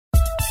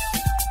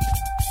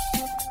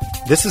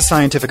This is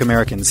Scientific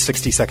American's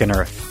 60-Second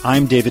Earth.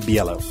 I'm David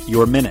Biello.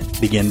 Your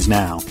minute begins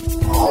now.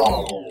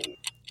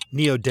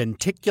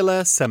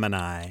 Neodenticula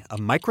seminae, a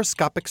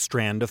microscopic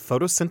strand of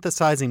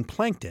photosynthesizing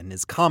plankton,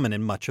 is common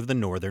in much of the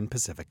northern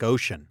Pacific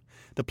Ocean.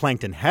 The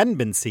plankton hadn't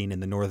been seen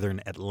in the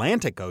northern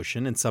Atlantic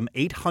Ocean in some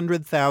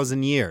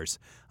 800,000 years,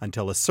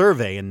 until a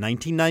survey in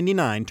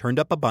 1999 turned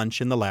up a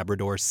bunch in the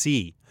Labrador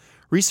Sea.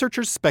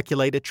 Researchers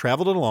speculate it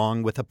traveled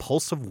along with a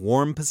pulse of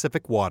warm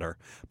Pacific water,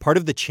 part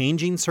of the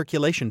changing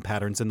circulation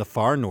patterns in the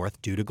far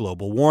north due to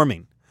global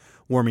warming.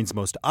 Warming's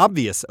most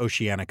obvious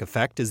oceanic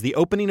effect is the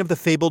opening of the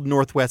fabled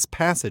Northwest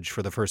Passage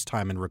for the first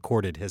time in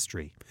recorded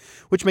history,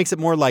 which makes it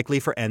more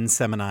likely for N.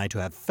 seminae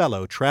to have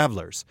fellow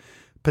travelers.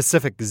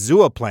 Pacific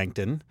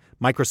zooplankton,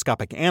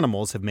 microscopic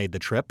animals, have made the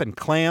trip, and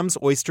clams,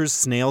 oysters,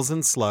 snails,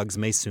 and slugs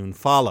may soon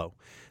follow.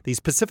 These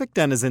Pacific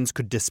denizens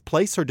could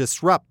displace or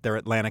disrupt their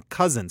Atlantic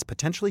cousins,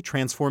 potentially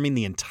transforming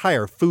the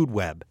entire food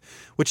web,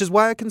 which is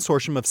why a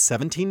consortium of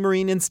 17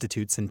 marine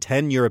institutes in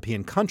 10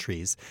 European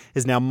countries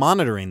is now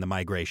monitoring the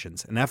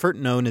migrations, an effort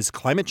known as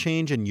Climate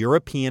Change and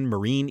European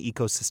Marine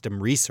Ecosystem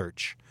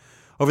Research.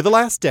 Over the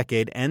last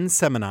decade, N.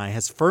 seminae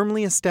has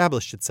firmly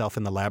established itself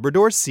in the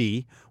Labrador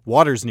Sea,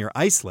 waters near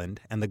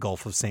Iceland, and the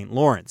Gulf of St.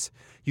 Lawrence.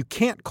 You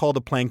can't call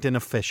the plankton a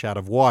fish out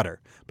of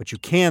water, but you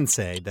can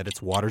say that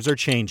its waters are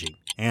changing,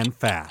 and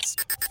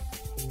fast.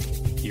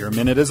 Your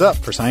minute is up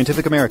for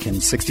Scientific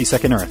American's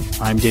 60-Second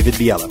Earth. I'm David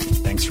Biello.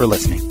 Thanks for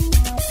listening.